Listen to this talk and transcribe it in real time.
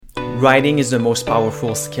Writing is the most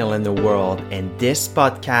powerful skill in the world, and this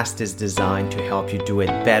podcast is designed to help you do it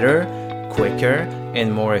better, quicker,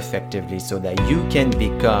 and more effectively so that you can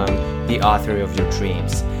become the author of your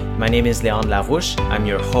dreams. My name is Leon Larouche. I'm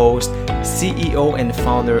your host, CEO, and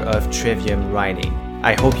founder of Trivium Writing.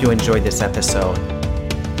 I hope you enjoyed this episode.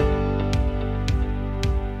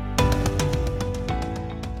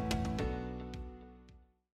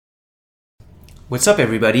 What's up,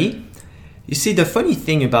 everybody? You see, the funny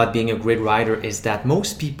thing about being a great writer is that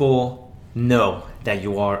most people know that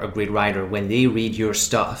you are a great writer when they read your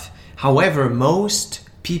stuff. However, most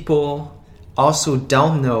people also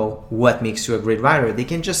don't know what makes you a great writer. They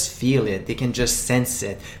can just feel it, they can just sense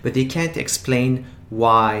it, but they can't explain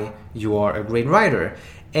why you are a great writer.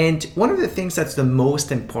 And one of the things that's the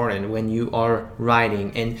most important when you are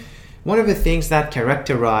writing, and one of the things that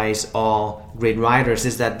characterize all great writers,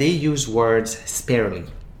 is that they use words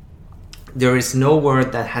sparingly. There is no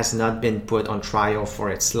word that has not been put on trial for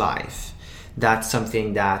its life. That's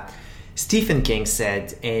something that Stephen King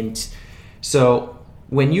said. And so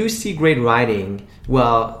when you see great writing,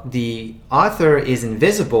 well, the author is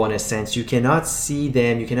invisible in a sense. You cannot see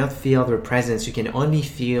them, you cannot feel their presence, you can only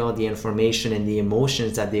feel the information and the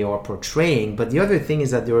emotions that they are portraying. But the other thing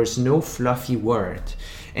is that there is no fluffy word.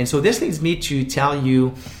 And so this leads me to tell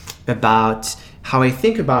you about how I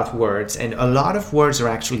think about words, and a lot of words are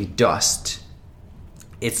actually dust.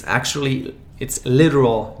 It's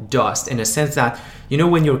literal dust in a sense that,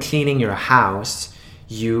 when you're cleaning your house,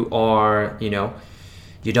 you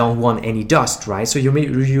don't want any dust, right? So you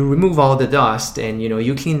remove all the dust and,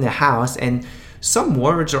 you clean the house, and some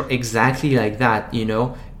words are exactly like that,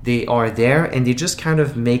 they are there and they just kind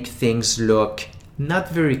of make things look not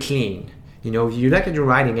very clean. You look at your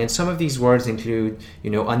writing, and some of these words include,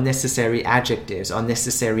 unnecessary adjectives,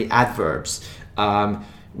 unnecessary adverbs,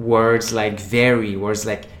 words like very, words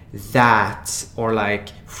like that, or like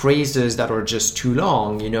phrases that are just too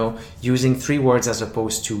long, using 3 words as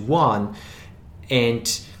opposed to 1.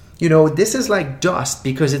 And, this is like dust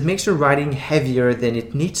because it makes your writing heavier than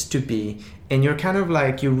it needs to be. And you're kind of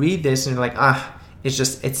like, you read this and you're like,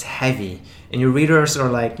 it's heavy. And your readers are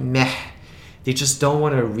like, meh. They just don't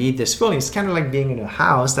want to read this fully. It's kind of like being in a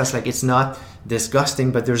house that's like, it's not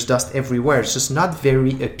disgusting, but there's dust everywhere. It's just not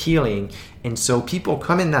very appealing. And so people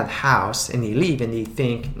come in that house and they leave and they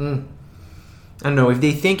think, I don't know, if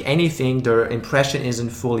they think anything, their impression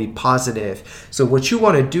isn't fully positive. So what you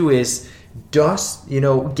want to do is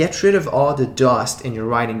get rid of all the dust in your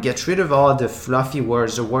writing. Get rid of all the fluffy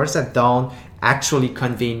words, the words that don't actually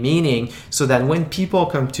convey meaning, so that when people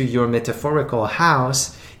come to your metaphorical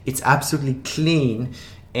house, it's absolutely clean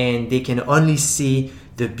and they can only see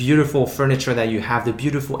the beautiful furniture that you have, the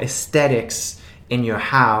beautiful aesthetics in your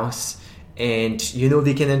house, and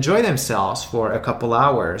they can enjoy themselves for a couple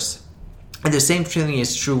hours. And the same thing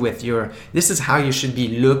is true with this is how you should be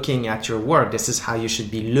looking at your work. This is how you should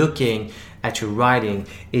be looking at your writing.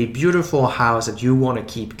 A beautiful house that you want to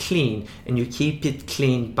keep clean, and you keep it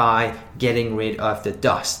clean by getting rid of the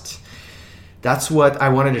dust. That's what I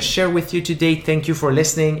wanted to share with you today. Thank you for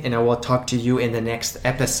listening, and I will talk to you in the next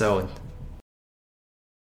episode.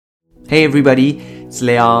 Hey everybody, it's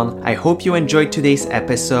Leon. I hope you enjoyed today's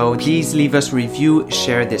episode. Please leave us a review,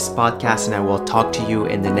 share this podcast, and I will talk to you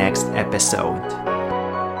in the next episode.